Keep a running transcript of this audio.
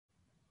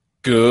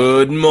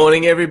Good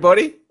morning,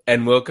 everybody,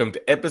 and welcome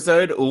to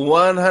episode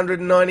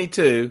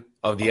 192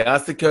 of the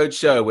Ask the Coach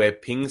show, where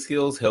Ping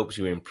Skills helps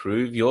you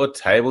improve your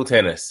table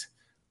tennis.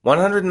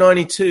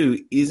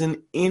 192 is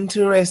an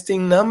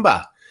interesting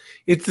number.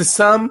 It's the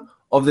sum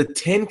of the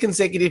 10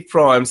 consecutive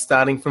primes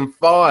starting from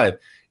 5.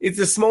 It's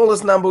the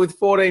smallest number with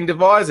 14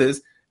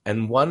 divisors,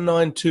 and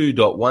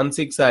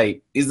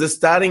 192.168 is the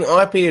starting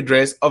IP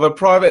address of a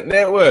private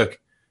network.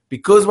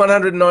 Because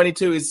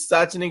 192 is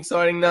such an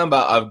exciting number,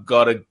 I've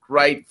got a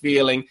great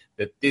feeling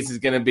that this is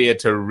going to be a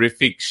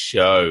terrific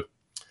show.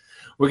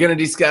 We're going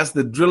to discuss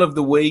the drill of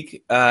the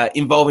week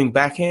involving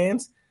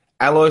backhands.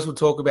 Alois will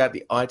talk about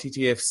the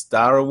ITTF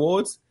Star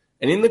Awards.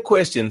 And in the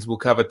questions, we'll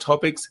cover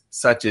topics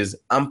such as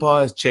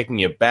umpires checking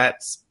your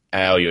bats,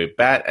 how you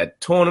bat at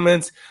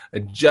tournaments,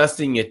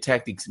 adjusting your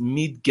tactics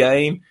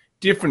mid-game,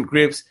 different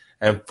grips,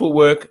 and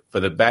footwork for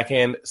the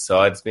backhand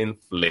side spin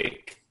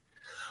flick.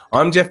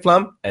 I'm Jeff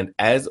Plum, and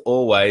as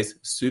always,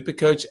 Super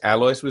Coach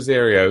Alois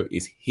Rosario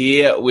is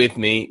here with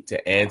me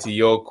to answer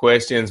your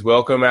questions.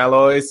 Welcome,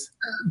 Alois.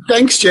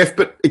 Thanks, Jeff.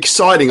 But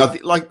exciting.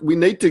 We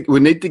need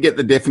to get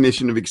the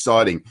definition of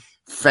exciting.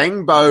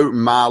 Fangbo,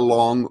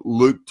 Marlong,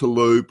 loop to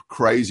loop,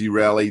 crazy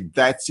rally.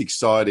 That's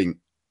exciting.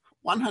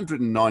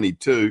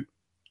 192.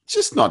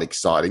 Just not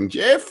exciting,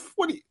 Jeff.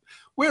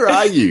 Where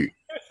are you?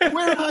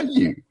 Where are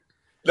you?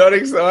 Not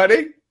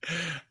exciting.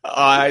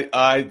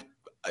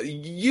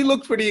 You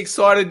look pretty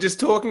excited just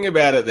talking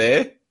about it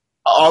there.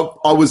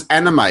 I was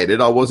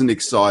animated. I wasn't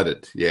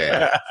excited.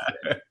 Yeah.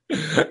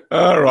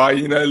 All right.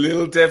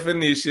 Little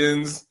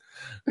definitions.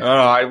 All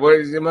right. What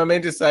am I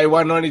meant to say?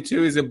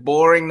 192 is a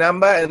boring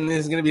number and this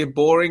is going to be a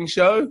boring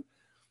show?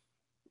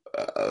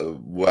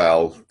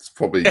 Well, it's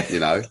probably,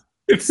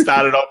 It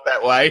started off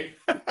that way.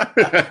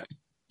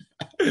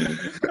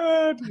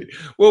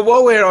 Well,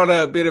 while we're on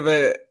a bit of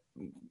a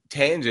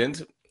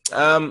tangent,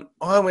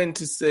 I went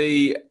to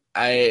see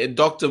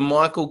Dr.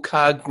 Michael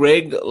Carr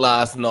Gregg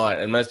last night,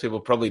 and most people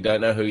probably don't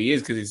know who he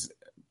is because he's a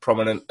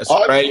prominent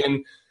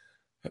Australian.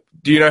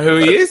 Do you know who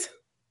he is?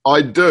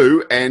 I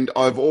do, and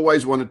I've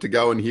always wanted to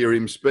go and hear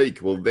him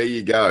speak. Well, there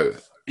you go.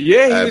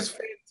 Yeah, he was a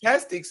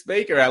fantastic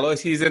speaker,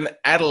 Alois. He's an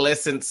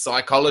adolescent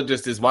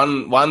psychologist is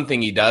one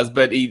thing he does,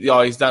 but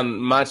he's done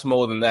much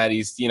more than that.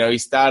 He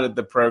started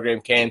the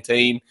program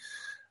Canteen,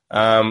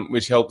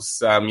 which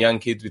helps young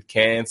kids with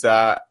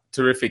cancer.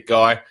 Terrific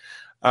guy.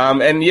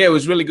 It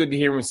was really good to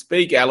hear him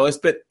speak, Alois.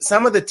 But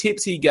some of the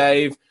tips he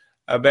gave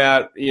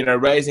about,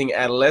 raising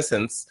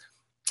adolescents,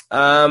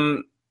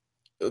 there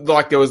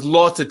was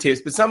lots of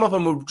tips, but some of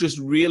them were just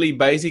really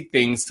basic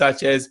things,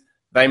 such as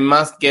they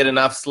must get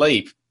enough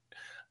sleep.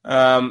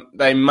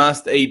 They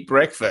must eat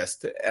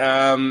breakfast.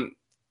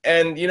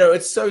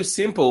 It's so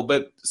simple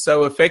but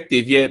so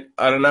effective, yet,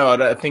 I don't know,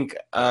 I think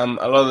a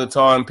lot of the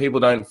time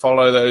people don't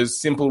follow those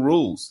simple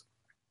rules.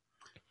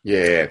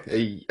 Yeah,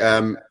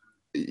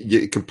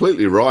 you're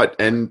completely right,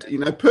 and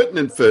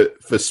pertinent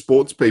for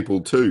sports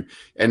people too,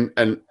 and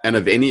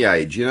of any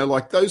age.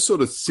 Like those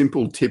sort of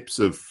simple tips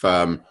of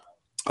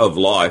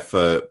life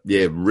are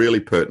really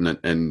pertinent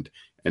and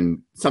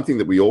something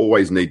that we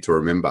always need to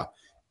remember.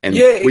 And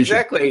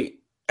exactly.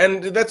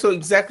 And that's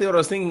exactly what I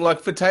was thinking.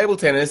 Like for table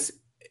tennis,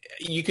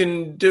 you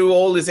can do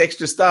all this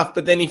extra stuff,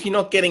 but then if you're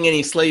not getting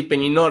any sleep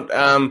and you're not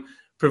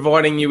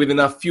providing you with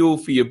enough fuel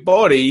for your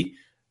body,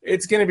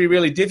 it's going to be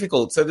really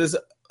difficult. So there's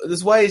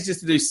ways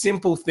just to do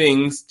simple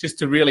things just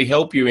to really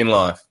help you in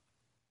life.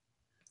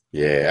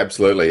 Yeah,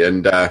 absolutely.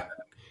 And you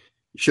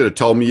should have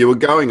told me you were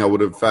going. I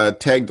would have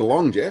tagged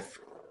along, Jeff.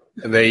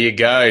 And there you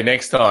go.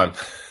 Next time.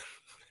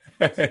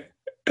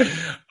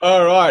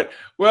 All right.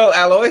 Well,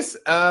 Alois,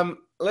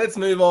 let's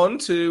move on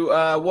to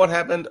what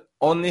happened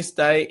on this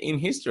day in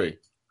history.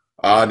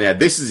 Now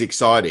this is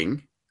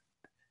exciting.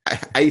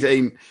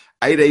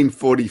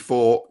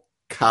 1844,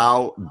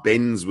 Carl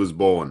Benz was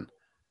born.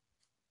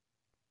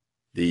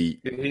 Did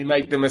he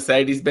make the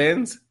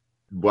Mercedes-Benz?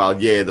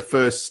 Well, yeah, the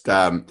first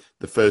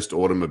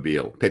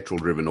automobile,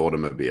 petrol-driven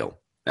automobile.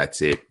 That's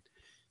it.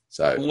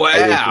 So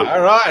wow!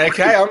 All right,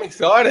 okay, I'm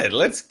excited.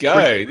 Let's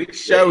go.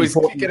 This show is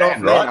kicking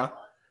off right now.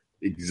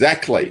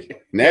 Exactly.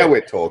 Now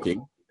we're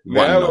talking.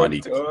 Now we're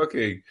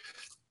talking.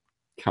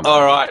 Come on.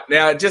 All right.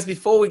 Now, just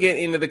before we get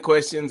into the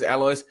questions,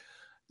 Alois,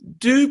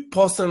 do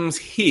possums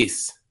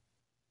hiss?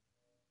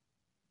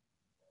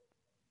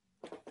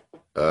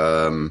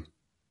 I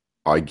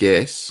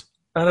guess.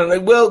 I don't know.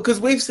 Well, because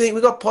we've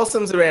got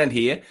possums around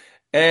here,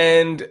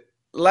 and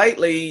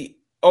lately,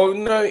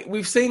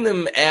 we've seen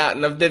them out,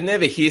 and they've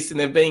never hissed, and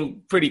they've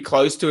been pretty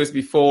close to us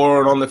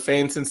before and on the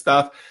fence and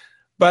stuff.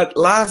 But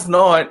last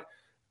night,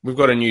 we've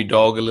got a new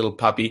dog, a little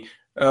puppy.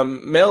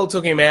 Mel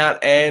took him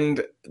out,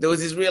 and there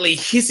was this really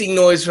hissing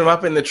noise from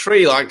up in the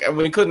tree, and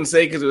we couldn't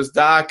see because it was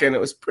dark, and it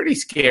was pretty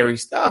scary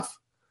stuff.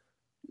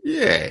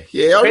 Yeah.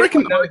 I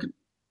reckon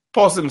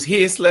possums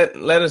hiss. Let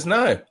us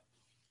know.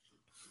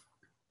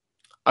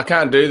 I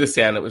can't do the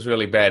sound. It was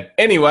really bad.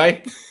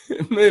 Anyway,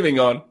 moving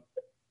on.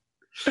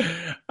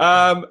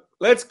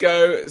 Let's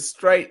go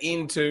straight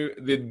into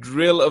the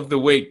drill of the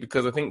week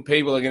because I think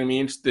people are going to be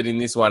interested in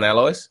this one,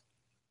 Alois.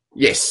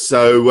 Yes.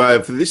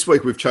 So for this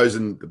week, we've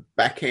chosen the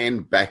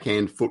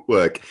backhand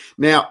footwork.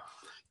 Now,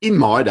 in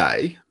my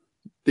day,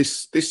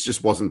 this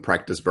just wasn't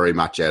practiced very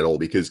much at all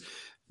because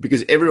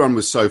everyone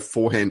was so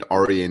forehand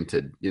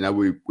oriented.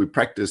 We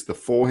practiced the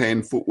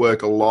forehand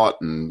footwork a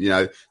lot,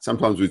 and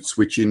sometimes we'd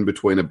switch in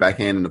between a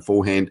backhand and a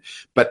forehand.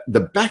 But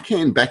the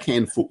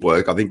backhand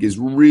footwork, I think, is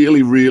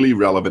really, really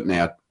relevant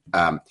now.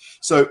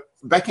 So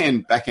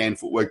backhand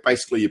footwork,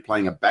 basically you're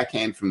playing a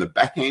backhand from the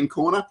backhand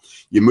corner,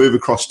 you move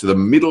across to the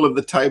middle of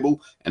the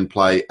table and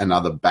play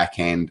another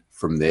backhand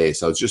from there.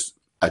 So it's just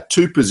a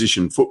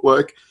two-position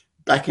footwork,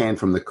 backhand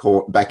from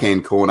the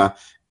backhand corner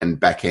and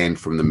backhand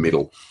from the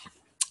middle.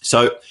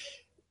 So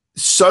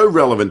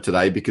relevant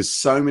today because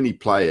so many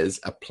players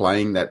are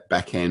playing that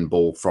backhand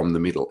ball from the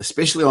middle,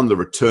 especially on the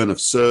return of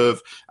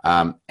serve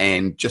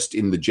and just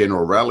in the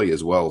general rally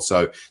as well.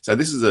 So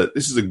this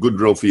is a good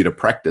drill for you to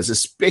practice,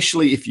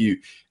 especially if you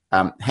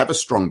have a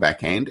strong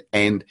backhand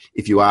and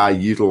if you are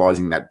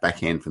utilizing that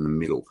backhand from the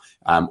middle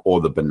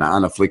or the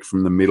banana flick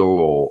from the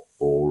middle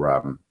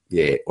or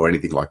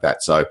anything like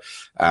that. So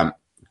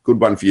good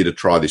one for you to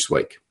try this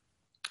week.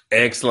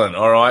 Excellent.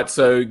 All right.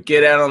 So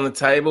get out on the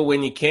table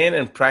when you can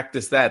and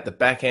practice that, the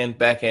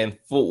backhand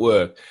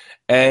footwork.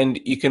 And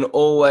you can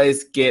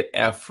always get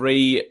our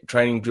free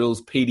training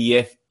drills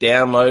PDF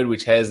download,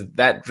 which has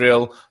that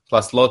drill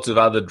plus lots of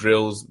other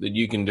drills that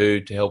you can do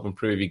to help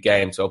improve your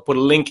game. So I'll put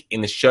a link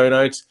in the show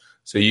notes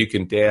so you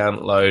can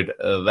download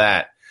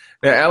that.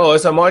 Now,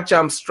 Alois, I might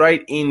jump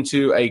straight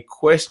into a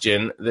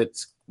question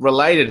that's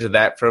related to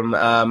that from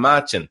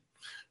Marcin,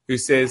 who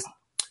says,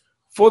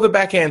 for the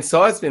backhand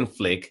side spin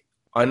flick,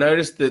 I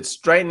noticed that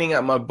straightening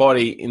up my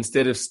body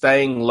instead of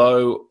staying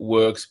low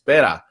works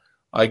better.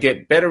 I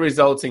get better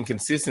results in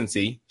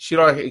consistency. Should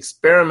I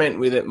experiment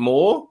with it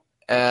more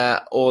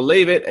or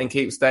leave it and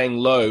keep staying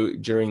low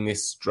during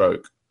this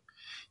stroke?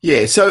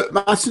 Yeah, so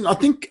Martin, I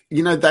think,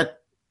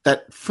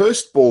 that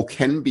first ball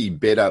can be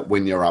better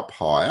when you're up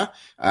higher.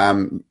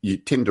 You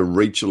tend to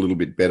reach a little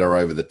bit better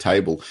over the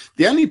table.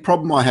 The only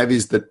problem I have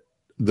is that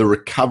the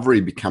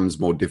recovery becomes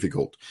more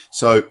difficult.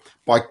 So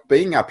by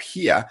being up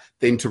here,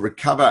 then to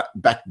recover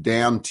back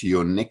down to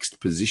your next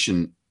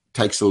position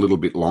takes a little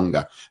bit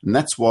longer. And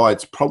that's why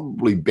it's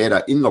probably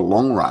better in the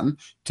long run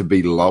to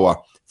be lower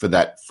for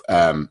that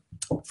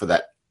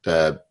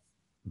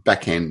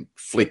backhand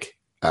flick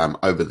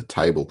over the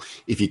table.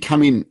 If you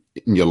come in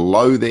and you're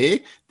low there,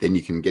 then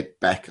you can get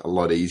back a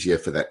lot easier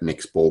for that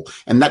next ball.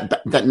 And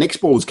that next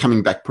ball is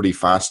coming back pretty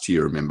fast to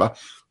you, remember.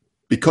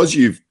 Because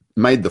you've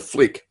made the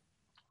flick,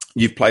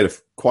 you've played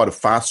quite a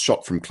fast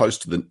shot from close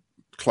to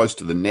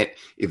the net.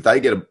 If they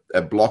get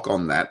a block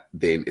on that,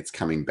 then it's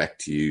coming back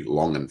to you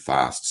long and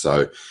fast.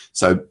 So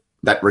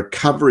that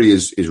recovery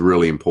is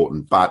really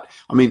important. But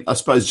I mean, I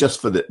suppose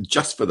just for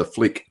the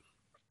flick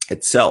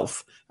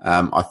itself,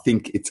 I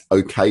think it's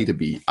okay to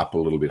be up a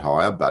little bit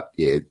higher. But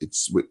yeah,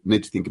 we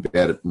need to think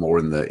about it more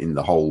in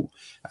the whole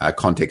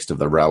context of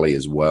the rally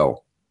as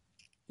well.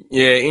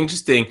 Yeah,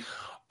 interesting.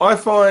 I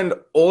find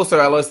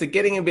also, Alice, that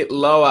getting a bit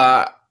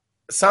lower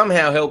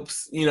somehow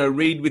helps,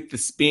 read with the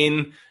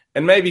spin,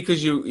 and maybe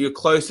because you're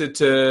closer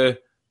to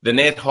the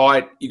net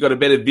height, you got a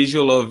better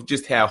visual of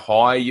just how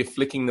high you're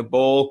flicking the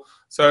ball.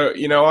 So,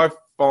 I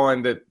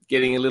find that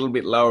getting a little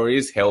bit lower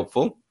is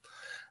helpful.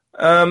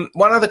 One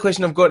other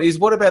question I've got is,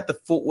 what about the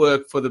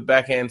footwork for the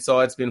backhand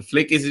side spin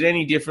flick? Is it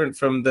any different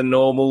from the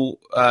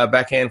normal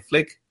backhand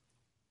flick?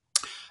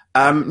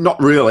 Not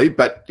really,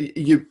 but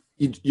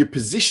your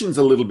position's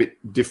a little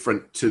bit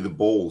different to the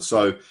ball.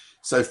 So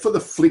for the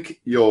flick,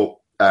 you're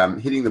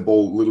hitting the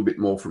ball a little bit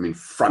more from in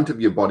front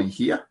of your body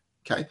here,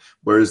 okay?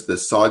 Whereas the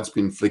side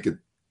spin flick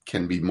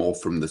can be more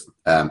from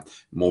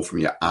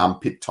your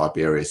armpit type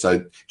area.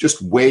 So just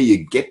where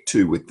you get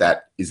to with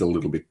that is a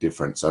little bit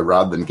different. So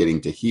rather than getting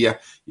to here,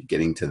 you're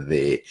getting to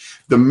there.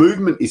 The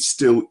movement is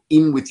still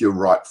in with your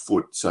right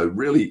foot. So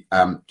really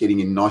getting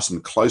in nice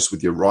and close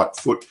with your right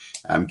foot,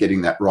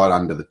 getting that right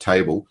under the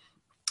table.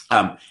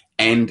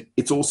 And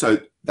it's also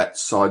that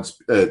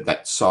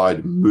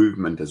side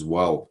movement as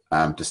well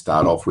to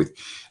start off with.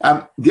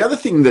 The other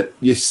thing that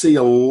you see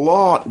a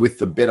lot with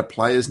the better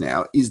players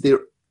now is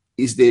they're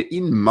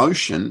in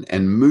motion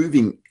and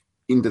moving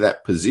into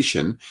that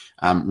position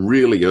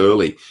really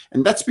early,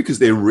 and that's because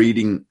they're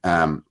reading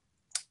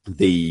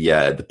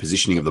the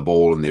positioning of the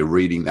ball and they're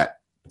reading that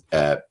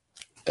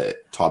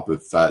type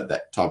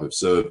of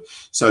serve.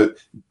 So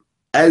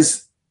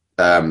as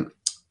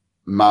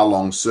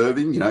Marlong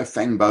serving,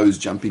 Fang Bo's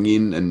jumping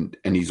in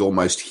and he's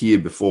almost here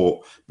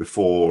before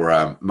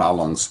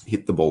Marlong's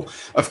hit the ball.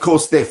 Of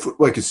course, their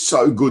footwork is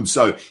so good.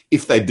 So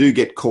if they do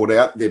get caught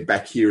out, they're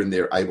back here and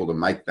they're able to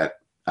make that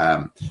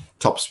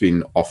top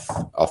spin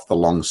off the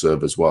long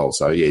serve as well.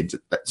 So yeah,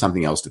 that's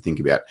something else to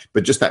think about.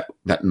 But just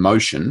that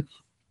motion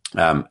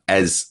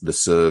as the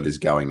serve is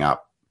going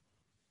up.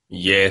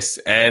 Yes,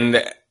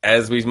 and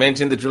as we've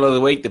mentioned, the drill of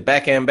the week, the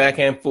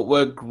backhand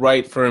footwork,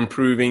 great for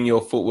improving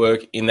your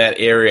footwork in that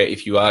area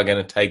if you are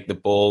going to take the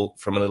ball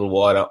from a little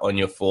wider on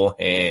your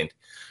forehand.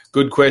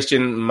 Good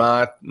question,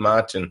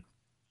 Martin.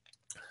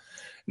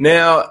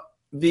 Now,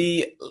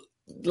 the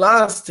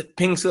last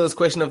Ping Skills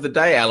question of the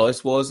day,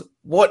 Alois, was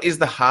what is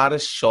the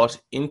hardest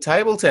shot in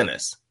table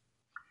tennis?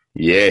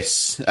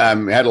 Yes,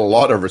 we had a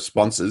lot of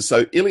responses.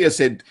 So Ilya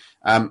said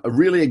a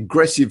really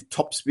aggressive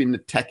topspin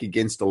attack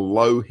against a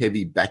low,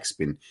 heavy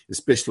backspin,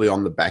 especially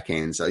on the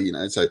backhand. So,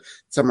 so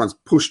someone's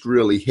pushed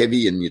really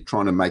heavy and you're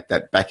trying to make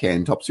that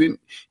backhand topspin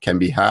can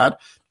be hard.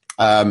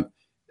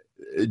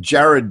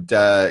 Jared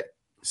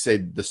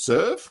said the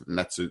serve, and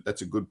that's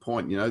a good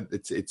point.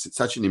 It's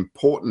such an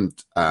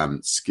important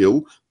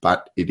skill,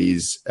 but it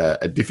is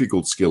a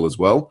difficult skill as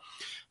well.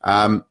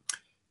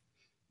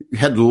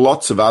 Had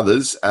lots of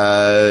others.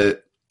 Where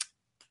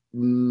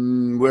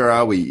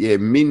are we? Yeah,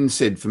 Min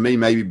said for me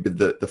maybe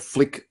the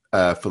flick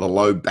for the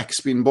low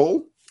backspin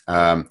ball.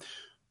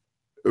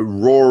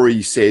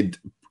 Rory said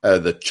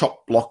the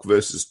chop block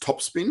versus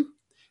topspin.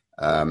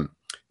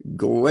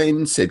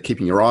 Glenn said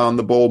keeping your eye on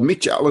the ball.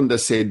 Mitch Allender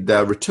said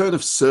return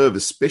of serve,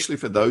 especially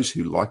for those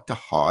who like to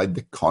hide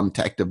the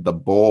contact of the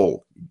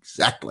ball.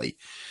 Exactly.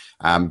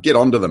 Get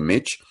onto them,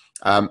 Mitch.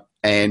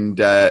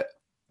 And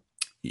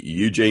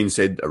Eugene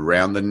said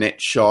around the net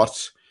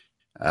shot.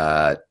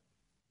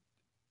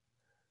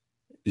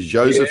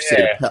 Joseph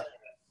said,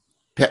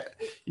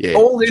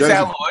 all this,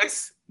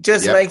 Alois,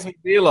 just makes me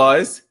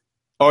realise.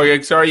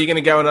 Oh, sorry, you're going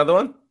to go another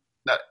one?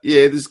 No,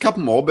 yeah, there's a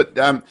couple more, but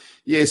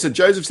so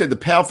Joseph said the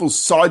powerful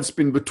side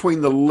spin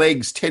between the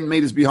legs 10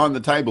 metres behind the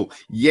table,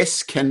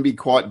 yes, can be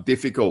quite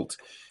difficult.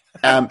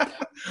 I'm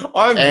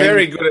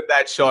very good at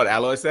that shot,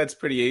 Alois. That's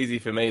pretty easy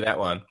for me, that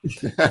one.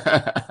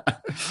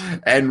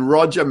 And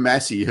Roger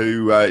Massey,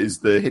 who is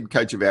the head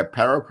coach of our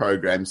para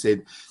program,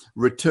 said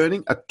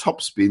returning a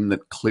topspin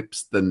that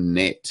clips the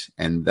net,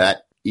 and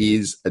that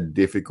is a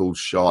difficult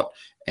shot.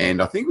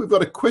 And I think we've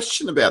got a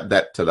question about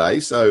that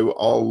today, so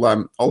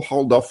I'll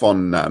hold off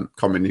on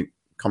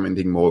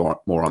commenting more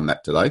on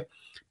that today.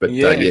 But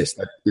yes,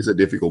 that is a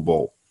difficult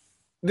ball.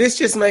 This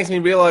just makes me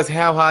realise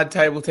how hard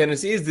table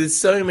tennis is. There's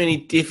so many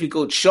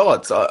difficult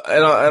shots,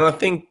 and I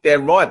think they're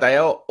right. They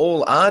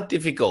all are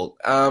difficult.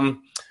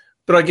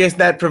 But I guess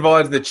that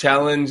provides the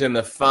challenge and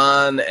the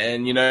fun,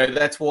 and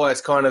that's why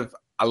it's kind of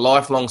a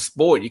lifelong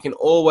sport. You can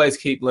always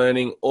keep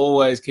learning,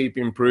 always keep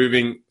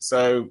improving.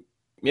 So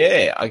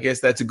yeah, I guess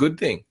that's a good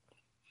thing.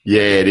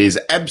 Yeah, it is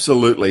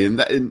absolutely,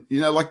 and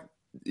like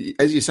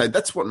as you say,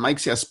 that's what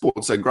makes our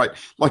sport so great.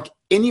 Like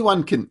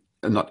anyone can,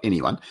 not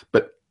anyone,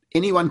 but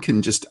anyone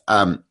can just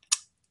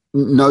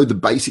know the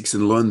basics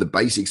and learn the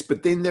basics,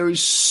 but then there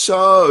is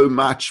so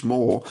much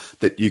more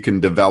that you can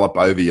develop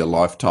over your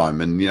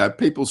lifetime. And,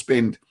 people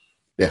spend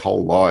their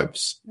whole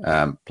lives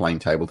playing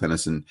table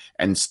tennis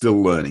and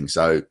still learning.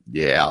 So,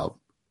 yeah,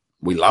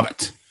 we love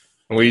it.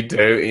 We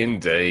do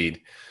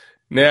indeed.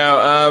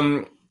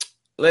 Now,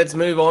 let's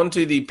move on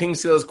to the Ping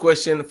Skills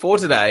question for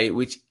today,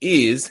 which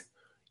is,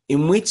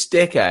 in which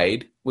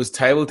decade was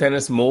table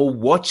tennis more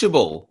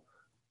watchable?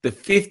 The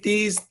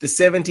 50s, the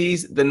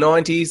 70s, the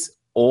 90s,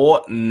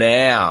 or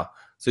now?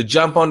 So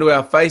jump onto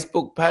our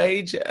Facebook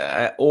page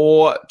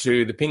or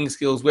to the Ping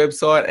Skills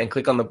website and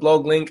click on the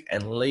blog link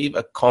and leave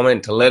a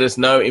comment to let us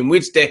know in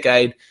which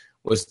decade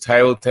was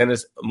table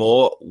tennis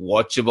more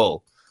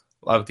watchable.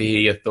 Love to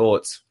hear your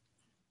thoughts.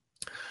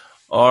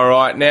 All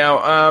right.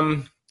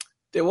 Now,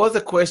 there was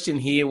a question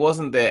here,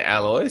 wasn't there,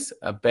 Alois,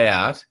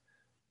 about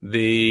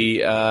the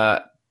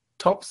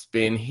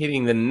topspin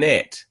hitting the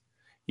net?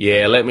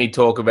 Yeah, let me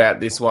talk about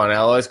this one,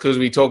 Alois, because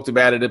we talked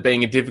about it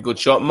being a difficult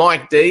shot.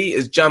 Mike D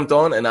has jumped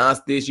on and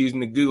asked this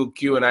using the Google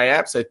Q&A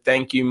app, so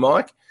thank you,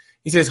 Mike.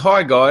 He says,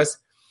 hi, guys.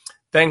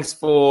 Thanks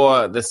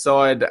for the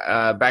side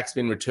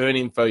backspin return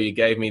info you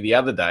gave me the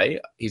other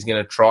day. He's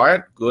going to try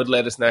it. Good,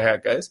 let us know how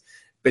it goes.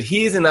 But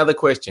here's another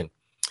question.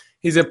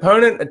 His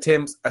opponent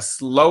attempts a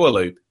slower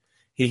loop.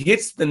 He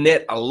hits the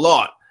net a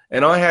lot,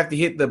 and I have to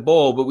hit the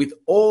ball, but with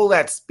all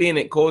that spin,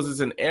 it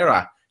causes an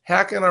error.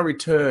 How can I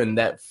return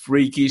that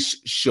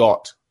freakish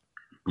shot?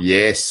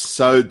 Yes,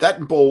 so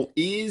that ball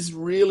is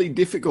really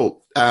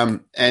difficult.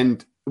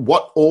 And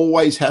what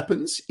always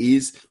happens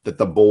is that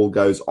the ball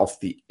goes off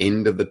the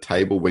end of the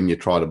table when you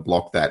try to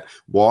block that.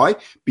 Why?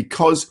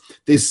 Because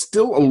there's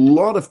still a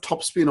lot of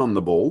topspin on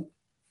the ball,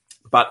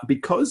 but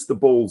because the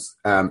ball's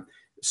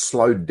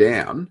slowed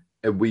down,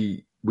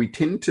 we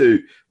tend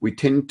to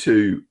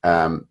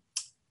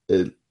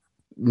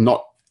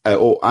not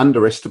or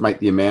underestimate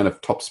the amount of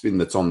topspin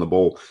that's on the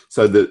ball.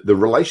 So the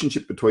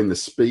relationship between the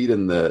speed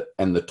and the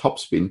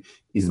topspin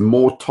is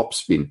more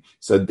topspin.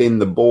 So then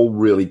the ball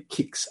really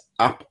kicks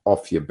up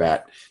off your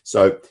bat.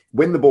 So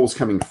when the ball's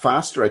coming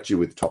faster at you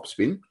with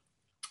topspin,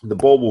 the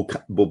ball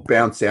will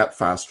bounce out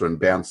faster and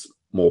bounce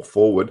more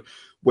forward.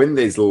 When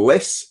there's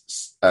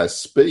less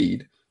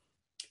speed,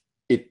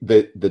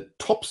 the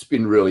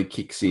topspin really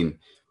kicks in.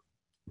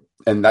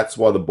 And that's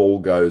why the ball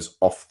goes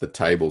off the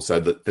table. So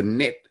that the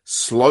net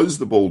slows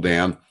the ball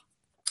down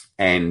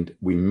and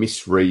we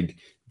misread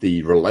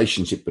the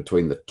relationship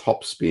between the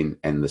topspin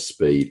and the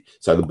speed.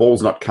 So the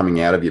ball's not coming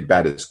out of your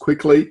bat as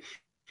quickly.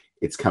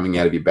 it's coming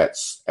out of your bat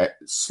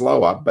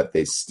slower, but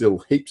there's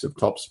still heaps of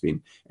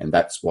topspin, and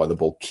that's why the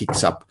ball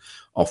kicks up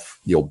off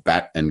your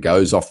bat and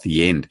goes off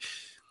the end.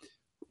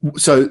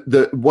 So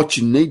what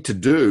you need to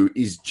do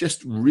is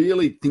just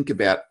really think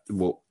about,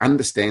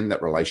 understand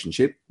that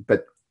relationship,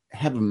 but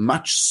have a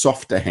much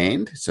softer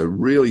hand. So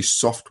really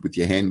soft with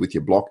your hand, with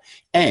your block,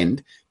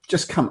 and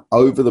just come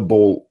over the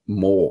ball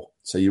more.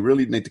 So you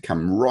really need to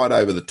come right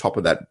over the top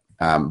of that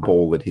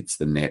ball that hits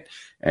the net.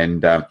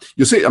 And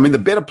you'll see, the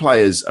better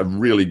players are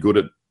really good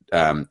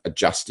at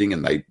adjusting,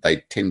 and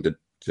they tend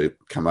to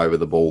come over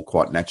the ball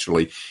quite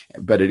naturally.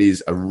 But it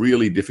is a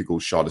really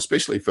difficult shot,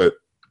 especially for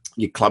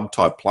your club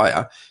type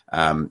player,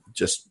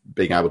 just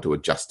being able to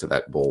adjust to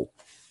that ball.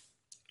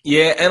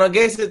 Yeah, and I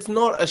guess it's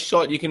not a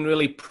shot you can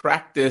really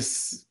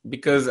practice,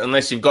 because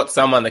unless you've got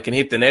someone that can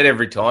hit the net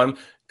every time,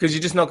 because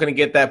you're just not going to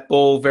get that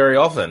ball very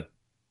often.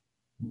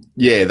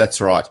 Yeah,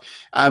 that's right.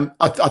 I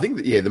think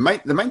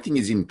that, the main thing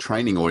is in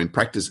training or in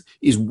practice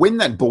is when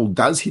that ball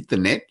does hit the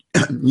net,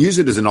 use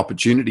it as an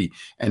opportunity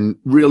and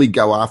really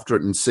go after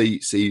it and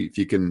see if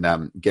you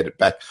can get it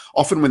back.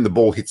 Often when the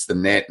ball hits the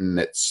net and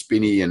it's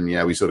spinny and,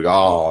 we sort of go,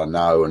 oh,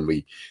 no, and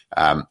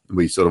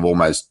we sort of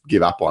almost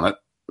give up on it,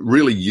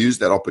 really use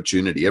that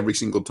opportunity. Every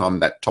single time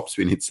that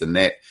topspin hits the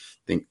net,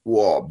 think,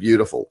 whoa,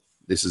 beautiful.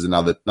 This is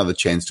another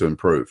chance to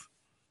improve.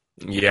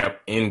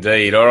 Yep,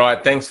 indeed. All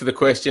right, thanks for the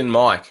question,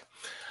 Mike.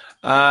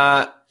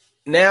 Now,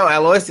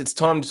 Alois, it's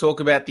time to talk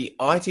about the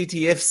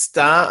ITTF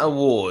Star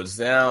Awards.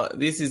 Now,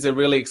 this is a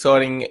really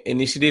exciting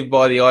initiative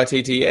by the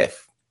ITTF.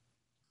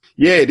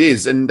 Yeah, it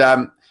is. And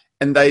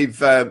they've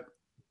had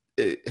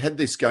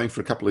this going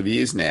for a couple of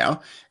years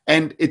now.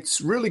 And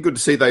it's really good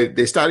to see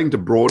they're starting to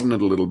broaden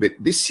it a little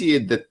bit. This year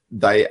that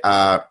they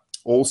are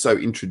also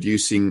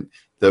introducing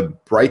the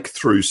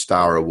Breakthrough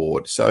Star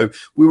Award. So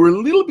we were a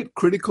little bit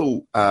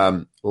critical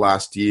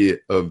last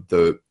year of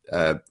the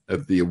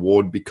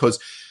award, because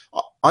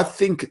I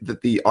think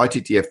that the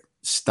ITTF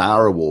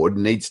Star Award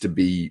needs to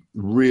be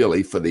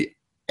really for the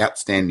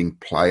outstanding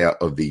player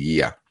of the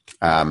year.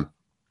 And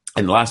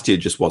last year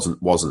just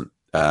wasn't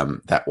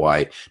that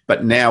way.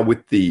 But now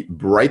with the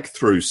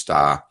Breakthrough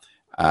Star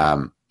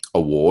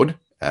Award,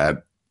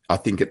 I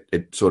think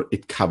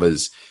it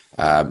covers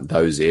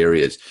those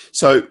areas.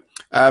 So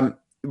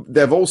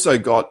they've also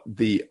got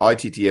the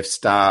ITTF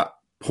Star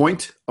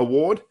Point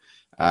Award.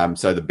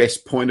 So the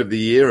best point of the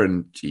year,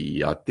 and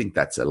I think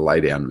that's a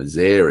laydown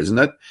misère, isn't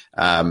it?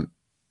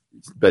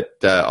 But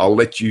I'll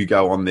let you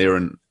go on there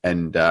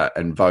and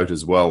vote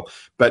as well.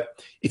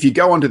 But if you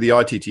go onto the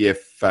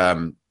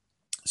ITTF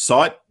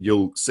site,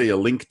 you'll see a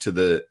link to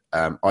the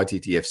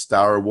ITTF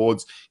Star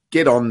Awards.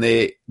 Get on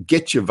there,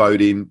 get your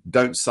vote in.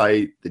 Don't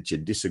say that you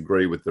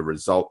disagree with the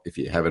result if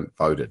you haven't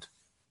voted.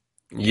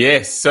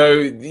 Yes, so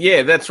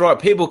yeah, that's right.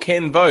 People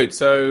can vote,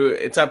 so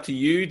it's up to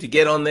you to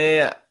get on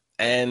there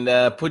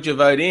and put your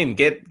vote in,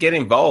 get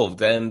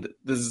involved. And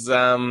there's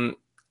a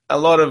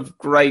lot of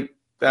great,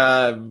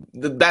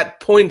 that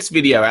points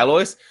video,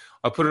 Alois,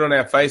 I put it on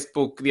our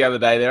Facebook the other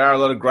day. There are a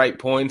lot of great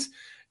points,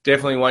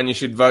 definitely one you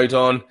should vote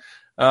on.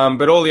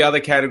 But all the other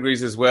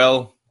categories as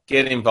well,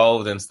 get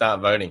involved and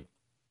start voting.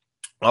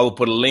 I will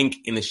put a link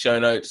in the show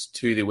notes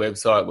to the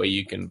website where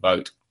you can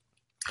vote.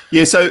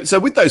 Yeah, so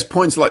with those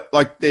points,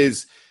 like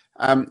there's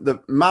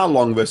the Ma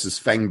Long versus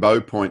Fang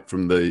Bo point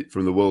from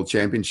the World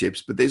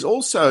Championships, but there's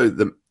also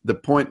the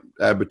point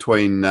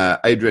between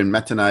Adrian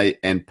Matinee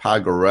and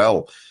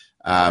Pargarel,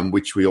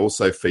 which we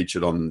also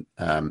featured on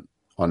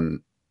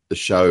the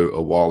show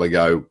a while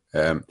ago,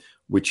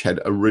 which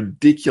had a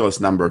ridiculous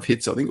number of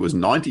hits. I think it was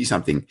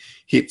 90-something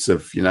hits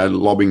of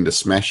lobbing to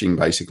smashing,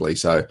 basically.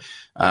 So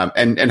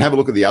and have a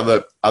look at the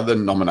other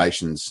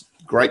nominations.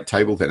 Great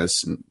table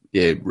tennis, and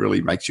yeah,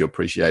 really makes you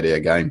appreciate our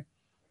game.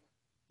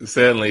 It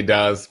certainly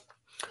does.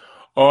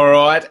 All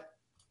right.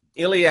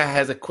 Ilya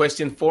has a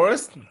question for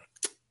us.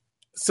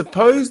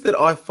 Suppose that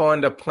I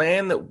find a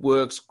plan that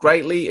works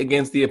greatly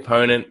against the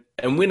opponent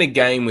and win a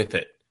game with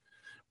it.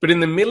 But in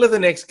the middle of the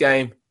next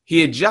game,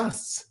 he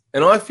adjusts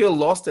and I feel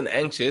lost and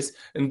anxious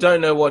and don't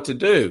know what to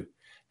do.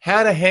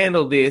 How to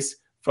handle this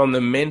from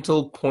the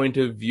mental point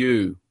of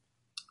view?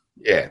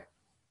 Yeah.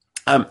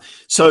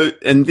 So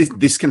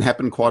this can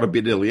happen quite a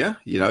bit, Ilya.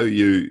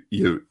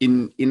 You're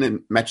in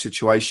a match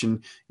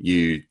situation,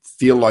 you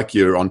feel like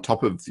you're on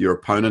top of your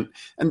opponent,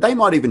 and they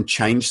might even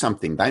change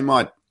something. They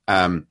might,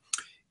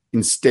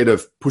 instead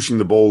of pushing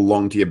the ball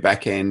long to your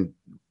backhand,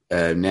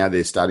 now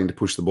they're starting to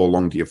push the ball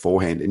long to your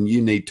forehand, and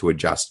you need to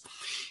adjust.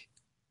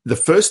 The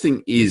first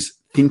thing is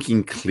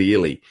thinking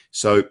clearly.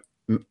 So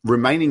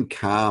remaining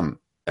calm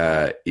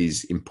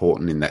is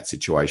important in that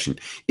situation.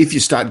 If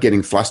you start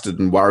getting flustered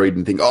and worried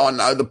and think, oh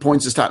no, the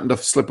points are starting to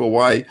slip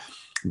away,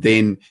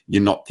 then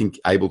you're not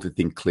able to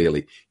think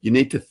clearly. You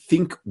need to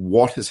think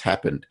what has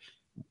happened,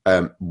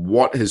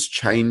 what has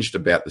changed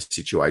about the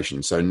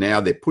situation. So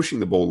now they're pushing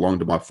the ball long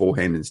to my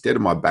forehand instead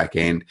of my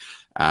backhand.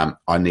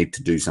 I need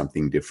to do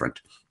something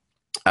different.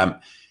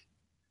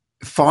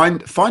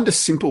 Find a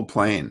simple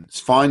plan.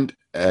 Find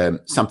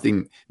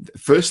something,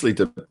 firstly,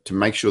 to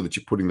make sure that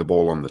you're putting the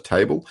ball on the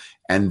table,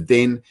 and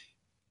then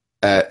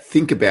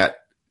think about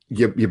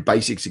your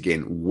basics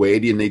again. Where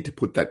do you need to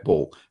put that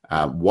ball?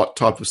 What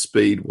type of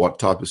speed, what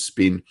type of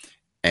spin,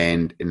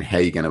 and how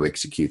you're going to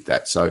execute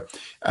that. So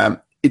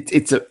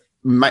it's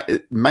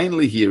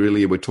mainly here,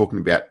 really, we're talking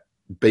about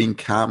being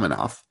calm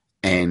enough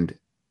and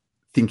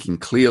thinking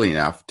clearly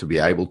enough to be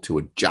able to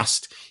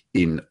adjust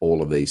in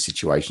all of these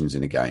situations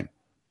in a game.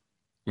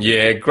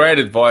 Yeah, great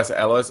advice,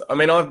 Alois. I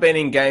mean, I've been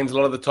in games a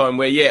lot of the time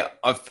where,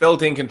 I've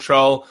felt in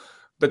control,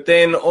 but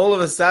then all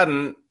of a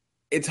sudden,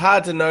 it's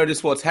hard to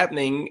notice what's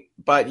happening,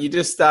 but you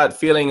just start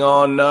feeling,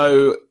 oh,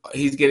 no,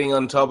 he's getting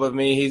on top of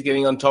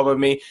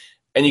me.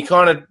 And you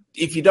kind of,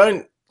 if you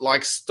don't,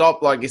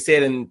 stop, like you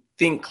said, and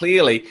think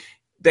clearly,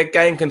 that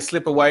game can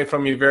slip away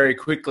from you very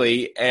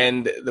quickly,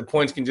 and the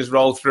points can just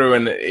roll through,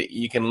 and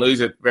you can lose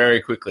it very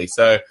quickly.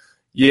 So,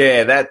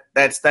 yeah,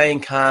 that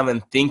staying calm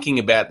and thinking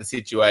about the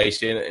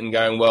situation and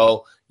going,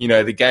 well,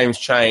 the game's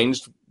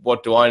changed.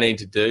 What do I need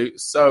to do?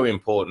 So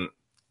important.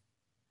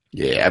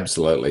 Yeah,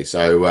 absolutely.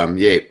 So,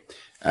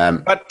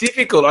 but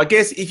difficult. I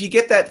guess if you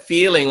get that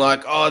feeling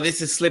like, oh,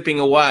 this is slipping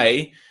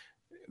away,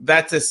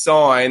 that's a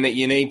sign that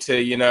you need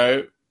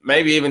to,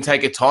 maybe even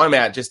take a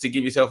timeout just to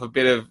give yourself a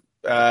bit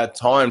of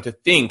time to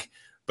think.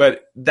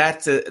 But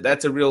that's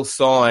a real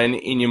sign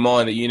in your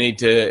mind that you need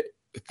to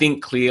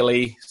think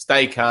clearly,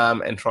 stay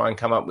calm, and try and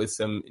come up with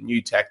some new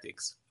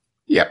tactics.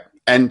 Yeah,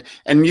 and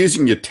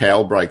using your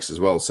towel breaks as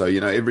well. So,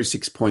 every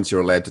 6 points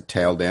you're allowed to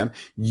towel down.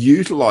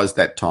 Utilize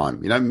that time.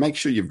 Make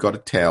sure you've got a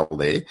towel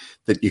there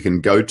that you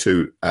can go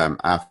to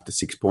after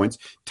 6 points.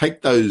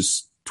 Take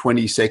those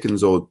 20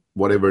 seconds or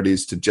whatever it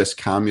is to just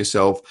calm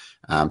yourself,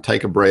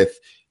 take a breath,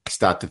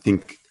 start to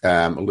think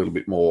a little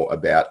bit more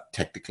about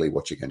tactically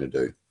what you're going to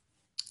do.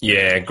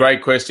 Yeah,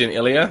 great question,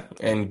 Ilya,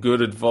 and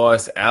good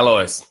advice,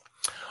 Alois.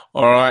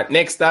 All right,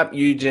 next up,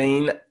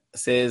 Eugene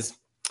says,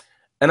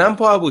 an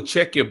umpire will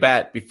check your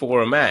bat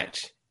before a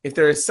match. If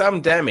there is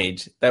some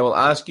damage, they will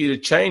ask you to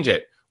change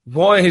it.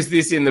 Why is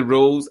this in the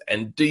rules,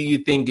 and do you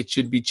think it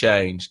should be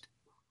changed?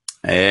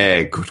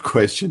 Yeah, good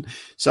question.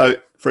 So,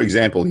 for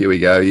example, here we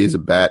go. Here's a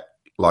bat.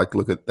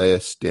 Look at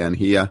this down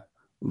here.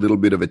 A little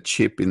bit of a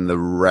chip in the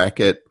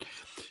racket.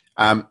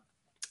 In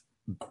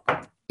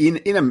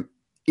an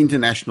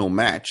international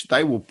match,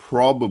 they will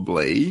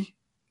probably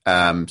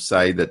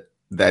say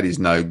that is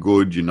no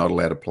good. You're not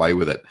allowed to play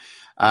with it.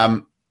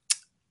 The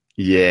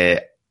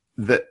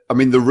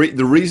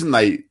reason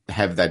they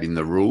have that in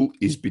the rule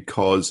is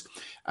because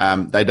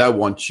they don't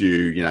want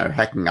you,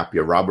 hacking up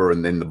your rubber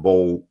and then the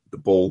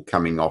ball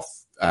coming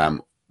off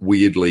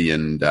weirdly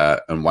and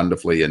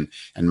wonderfully and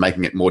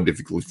making it more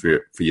difficult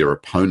for your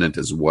opponent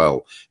as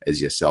well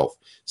as yourself.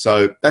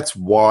 So that's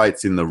why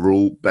it's in the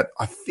rule. But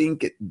I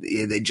think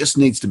there just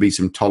needs to be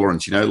some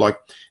tolerance,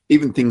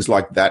 even things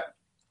like that.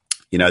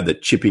 The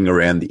chipping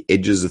around the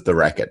edges of the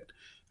racket.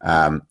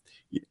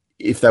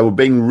 If they were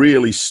being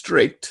really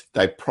strict,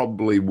 they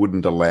probably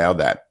wouldn't allow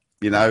that.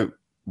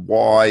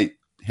 Why?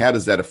 How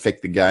does that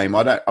affect the game?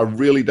 I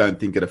really don't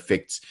think it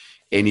affects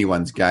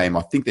anyone's game.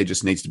 I think there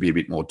just needs to be a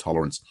bit more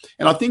tolerance.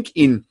 And I think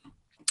in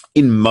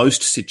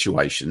most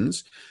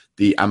situations,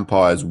 the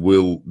umpires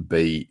will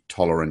be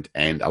tolerant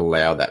and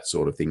allow that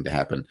sort of thing to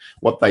happen.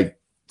 What they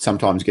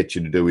sometimes get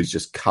you to do is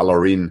just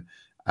colour in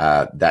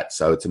that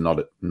so it's not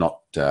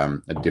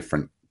a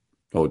different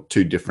or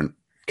two different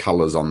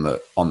colours on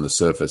the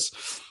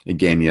surface.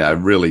 Again,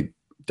 really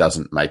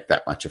doesn't make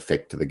that much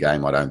effect to the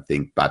game, I don't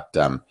think. But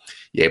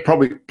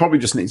probably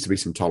just needs to be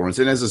some tolerance.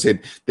 And as I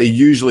said, there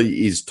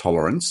usually is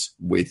tolerance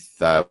with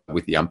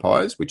the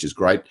umpires, which is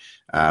great.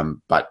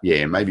 But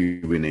maybe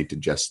we need to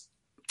just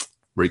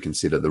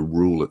reconsider the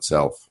rule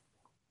itself.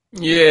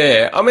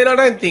 Yeah, I mean, I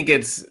don't think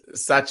it's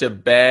such a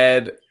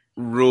bad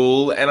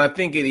rule, and I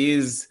think it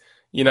is,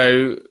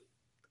 I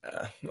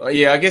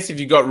guess if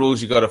you've got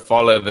rules, you've got to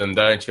follow them,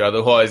 don't you?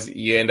 Otherwise,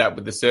 you end up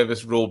with the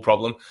service rule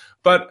problem.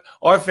 But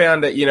I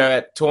found that,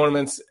 at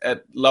tournaments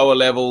at lower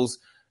levels,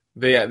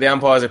 the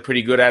umpires are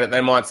pretty good at it.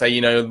 They might say,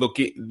 look,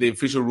 the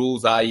official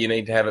rules are you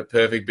need to have it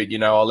perfect, but,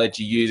 I'll let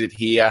you use it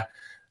here.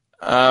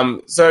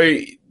 So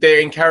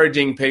they're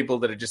encouraging people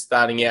that are just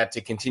starting out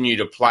to continue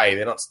to play.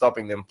 They're not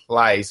stopping them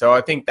play. So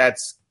I think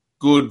that's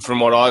good from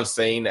what I've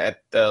seen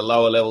at the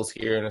lower levels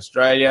here in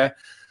Australia.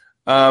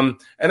 And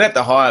at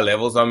the higher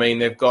levels, I mean,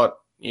 they've got,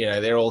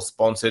 they're all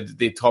sponsored,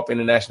 the top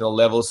international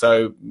level.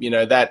 So,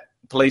 that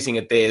policing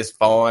it there is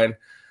fine.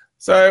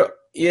 So,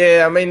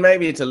 I mean,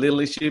 maybe it's a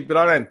little issue, but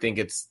I don't think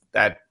it's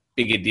that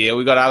big a deal.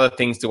 We've got other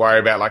things to worry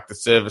about, like the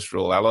service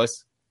rule,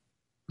 Alois.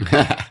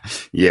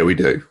 Yeah, we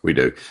do.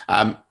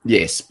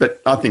 Yes,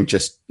 but I think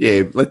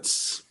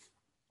let's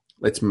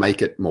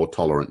make it more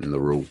tolerant in the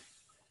rule.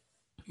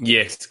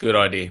 Yes, good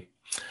idea.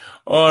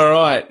 All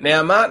right.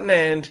 Now, Martin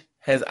and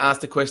has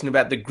asked a question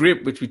about the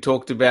grip, which we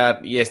talked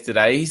about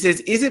yesterday. He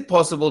says, is it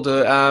possible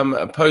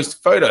to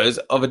post photos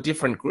of a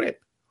different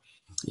grip?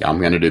 Yeah, I'm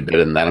going to do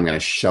better than that. I'm going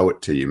to show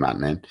it to you,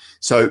 Martin.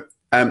 So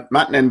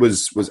Martin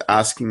was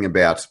asking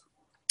about,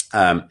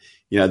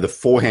 the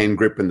forehand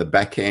grip and the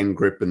backhand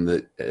grip and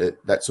the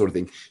that sort of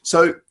thing.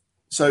 So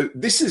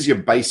this is your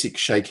basic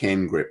shake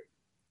hand grip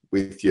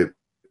with your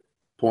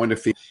pointer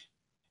finger,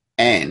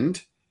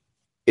 and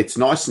it's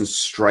nice and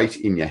straight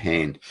in your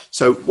hand.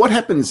 So what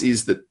happens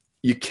is that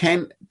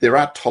there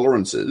are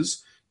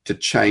tolerances to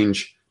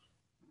change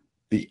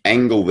the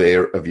angle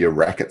there of your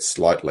racket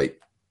slightly.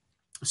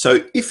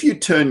 So if you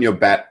turn your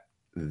bat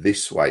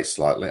this way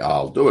slightly,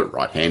 I'll do it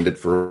right-handed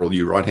for all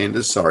you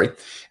right-handers, sorry.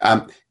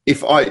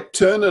 If I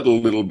turn it a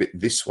little bit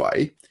this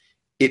way,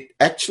 it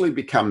actually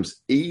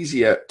becomes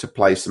easier to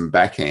play some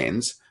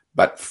backhands,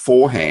 but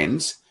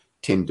forehands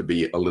tend to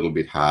be a little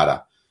bit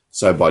harder.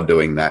 So by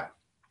doing that,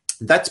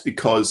 that's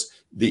because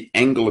the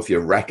angle of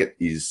your racket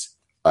is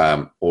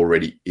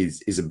already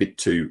is a bit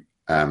too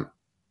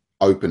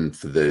open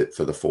for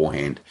the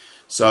forehand.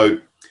 So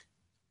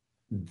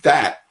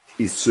that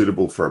is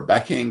suitable for a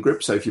backhand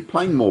grip. So if you're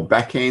playing more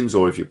backhands,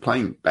 or if you're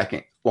playing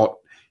backhand,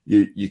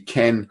 you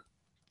can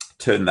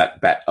turn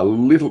that bat a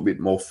little bit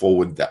more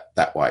forward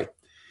that way.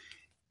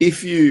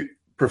 If you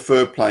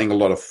prefer playing a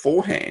lot of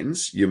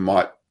forehands, you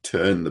might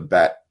turn the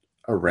bat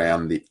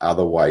around the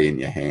other way in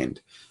your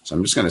hand. So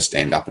I'm just going to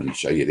stand up and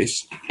show you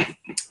this.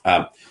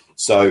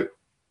 So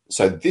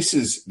this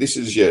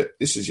is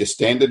your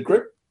standard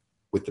grip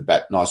with the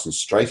bat nice and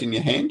straight in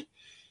your hand.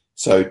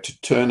 So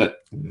to turn it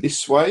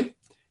this way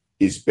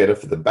is better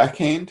for the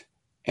backhand,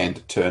 and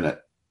to turn it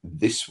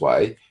this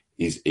way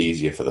is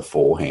easier for the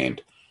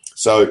forehand.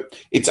 So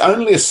it's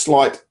only a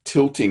slight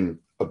tilting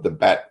of the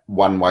bat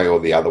one way or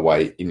the other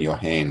way in your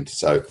hand.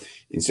 So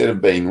instead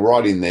of being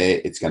right in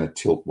there, it's going to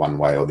tilt one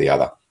way or the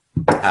other.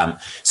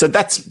 So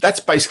that's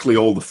basically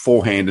all the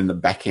forehand and the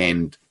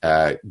backhand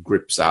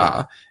grips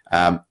are.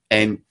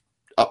 And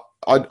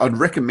I'd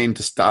recommend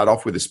to start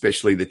off with,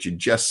 especially, that you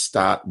just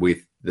start with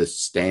the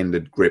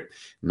standard grip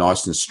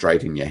nice and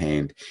straight in your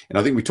hand. And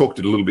I think we talked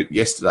a little bit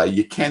yesterday.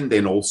 You can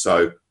then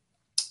also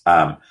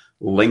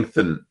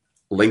lengthen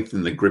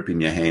the grip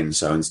in your hand.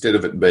 So instead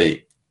of it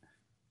being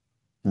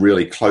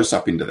really close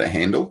up into the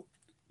handle,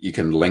 you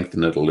can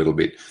lengthen it a little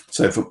bit.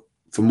 So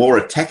for more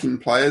attacking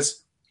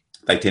players,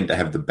 they tend to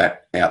have the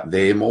bat out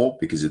there more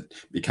because it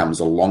becomes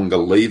a longer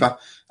lever.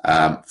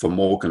 For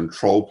more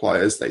control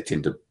players, they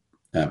tend to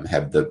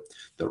have the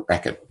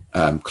racket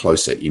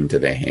closer into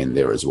their hand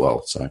there as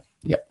well. So,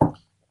 yeah.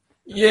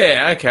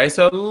 Yeah, okay.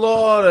 So a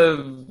lot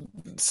of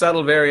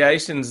subtle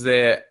variations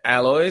there,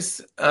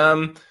 Alois.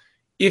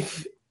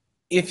 If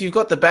you've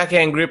got the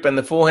backhand grip and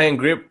the forehand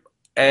grip,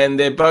 and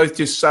they're both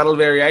just subtle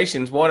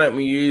variations, why don't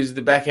we use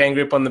the backhand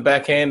grip on the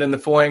backhand and the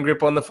forehand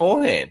grip on the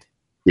forehand?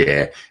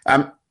 Yeah.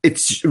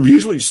 It's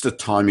usually just a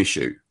time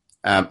issue.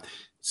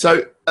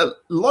 So a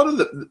lot of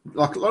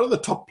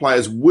the top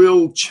players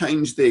will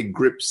change their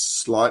grips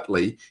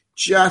slightly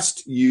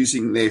just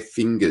using their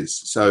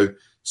fingers.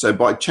 So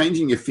by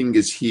changing your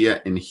fingers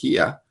here and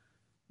here,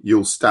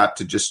 you'll start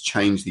to just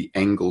change the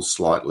angle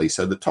slightly.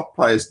 So the top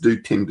players do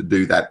tend to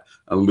do that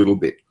a little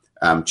bit,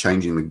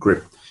 changing the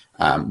grip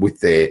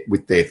with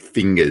their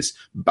fingers.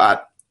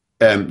 But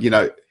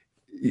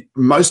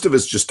most of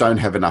us just don't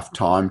have enough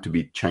time to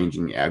be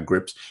changing our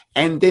grips.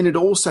 And then it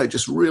also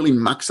just really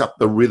mucks up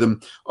the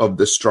rhythm of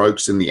the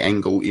strokes and the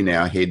angle in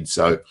our head.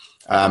 So,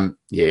 I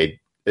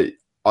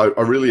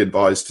really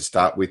advise to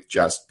start with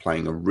just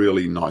playing a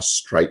really nice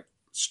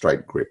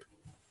straight grip.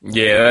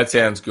 Yeah, that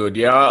sounds good.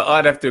 Yeah,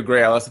 I'd have to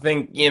agree, Alice. I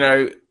think,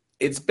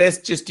 it's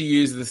best just to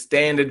use the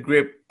standard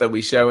grip that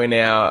we show in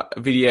our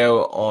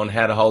video on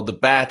how to hold the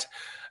bat.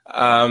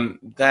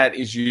 That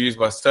is used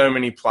by so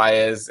many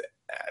players,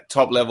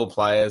 top-level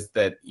players,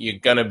 that you're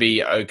going to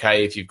be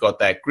okay if you've got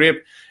that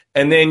grip.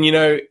 And then,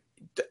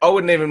 I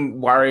wouldn't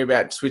even worry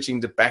about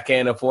switching to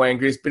backhand or forehand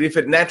grips, but if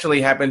it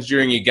naturally happens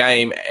during your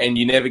game and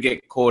you never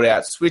get caught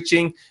out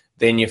switching,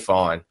 then you're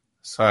fine.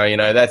 So,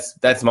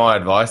 that's my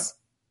advice.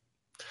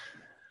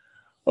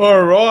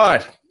 All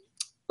right.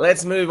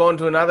 Let's move on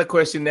to another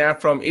question now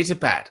from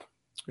Itapat,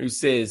 who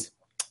says,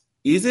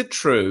 is it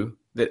true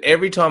that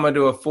every time I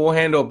do a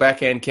forehand or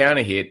backhand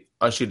counter hit,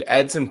 I should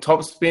add some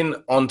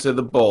topspin onto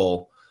the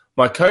ball?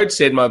 My coach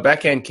said my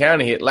backhand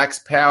counter hit lacks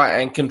power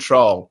and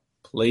control.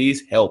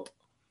 Please help.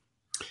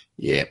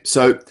 Yeah,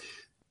 so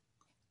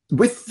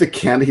with the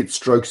counter hit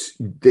strokes,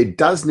 there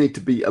does need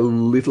to be a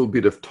little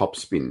bit of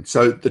topspin.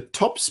 So the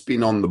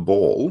topspin on the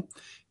ball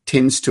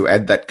tends to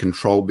add that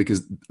control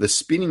because the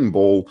spinning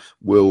ball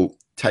will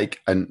take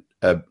a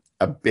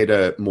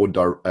better, more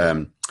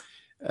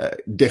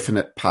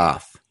definite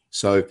path.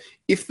 So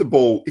if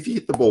you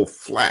hit the ball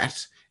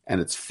flat and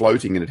it's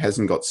floating and it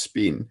hasn't got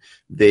spin,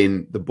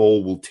 then the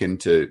ball will tend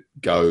to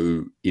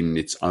go in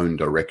its own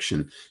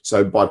direction.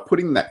 So by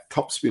putting that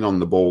topspin on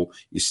the ball,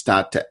 you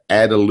start to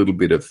add a little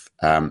bit of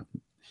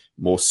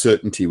more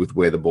certainty with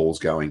where the ball's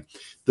going.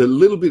 The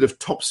little bit of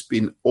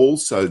topspin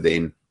also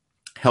then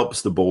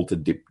helps the ball to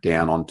dip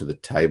down onto the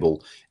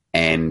table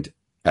and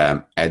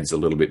adds a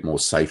little bit more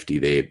safety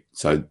there.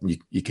 So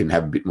you can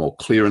have a bit more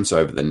clearance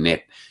over the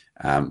net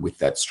with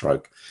that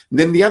stroke. And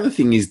then the other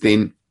thing is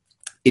then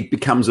it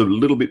becomes a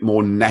little bit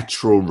more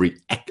natural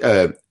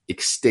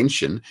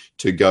extension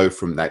to go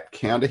from that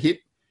counter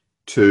hit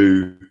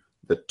to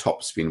the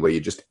top spin, where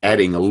you're just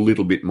adding a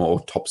little bit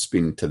more top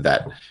spin to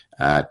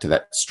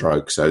that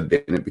stroke. So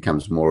then it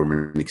becomes more of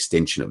an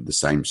extension of the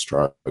same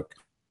stroke.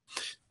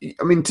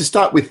 I mean, to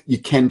start with, you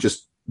can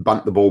just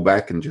bunt the ball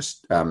back and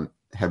just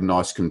have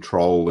nice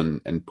control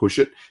and push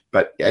it.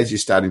 But as you're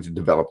starting to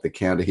develop the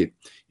counter hit,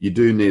 you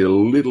do need a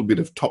little bit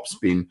of top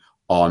spin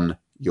on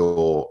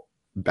your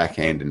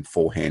backhand and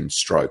forehand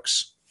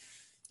strokes.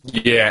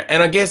 Yeah,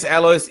 and I guess,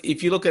 Alois,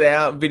 if you look at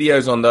our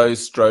videos on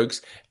those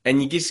strokes and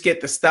you just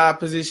get the start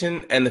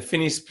position and the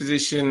finish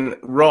position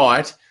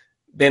right,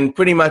 then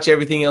pretty much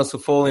everything else will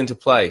fall into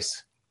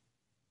place.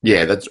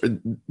 Yeah, that's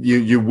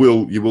you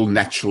will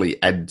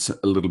naturally add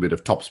a little bit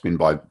of topspin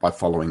by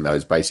following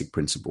those basic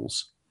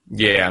principles.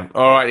 Yeah.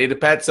 All right,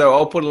 Itapat. So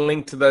I'll put a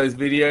link to those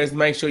videos.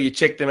 Make sure you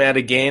check them out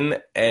again.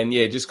 And,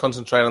 yeah, just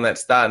concentrate on that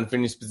start and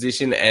finish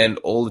position and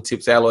all the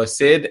tips Alois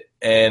said.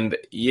 And,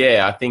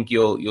 yeah, I think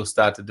you'll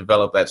start to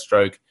develop that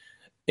stroke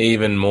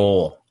even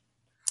more.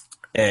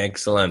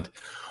 Excellent.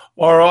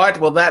 All right,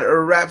 well, that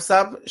wraps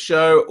up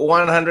show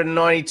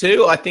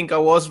 192. I think I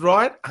was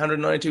right.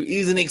 192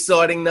 is an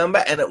exciting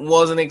number, and it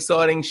was an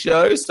exciting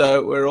show,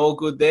 so we're all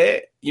good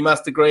there. You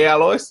must agree,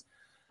 Alois?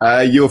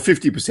 You're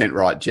 50%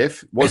 right,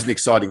 Jeff. It was an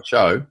exciting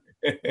show.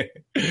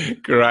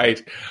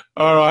 Great.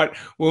 All right.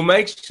 Well,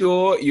 make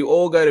sure you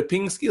all go to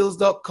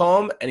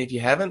pingskills.com, and if you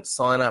haven't,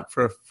 sign up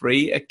for a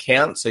free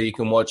account so you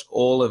can watch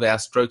all of our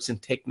strokes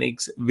and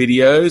techniques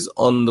videos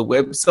on the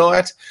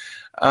website.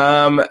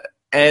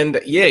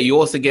 And, yeah, you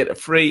also get a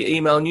free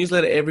email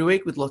newsletter every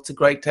week with lots of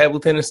great table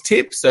tennis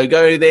tips. So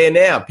go there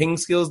now,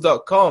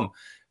 pingskills.com.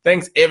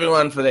 Thanks,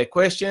 everyone, for their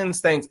questions.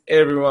 Thanks,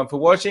 everyone,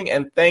 for watching.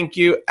 And thank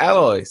you,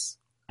 Alois.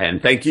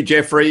 And thank you,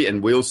 Jeffrey.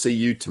 And we'll see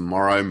you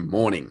tomorrow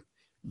morning.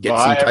 Get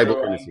some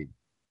table tennis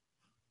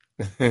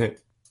in.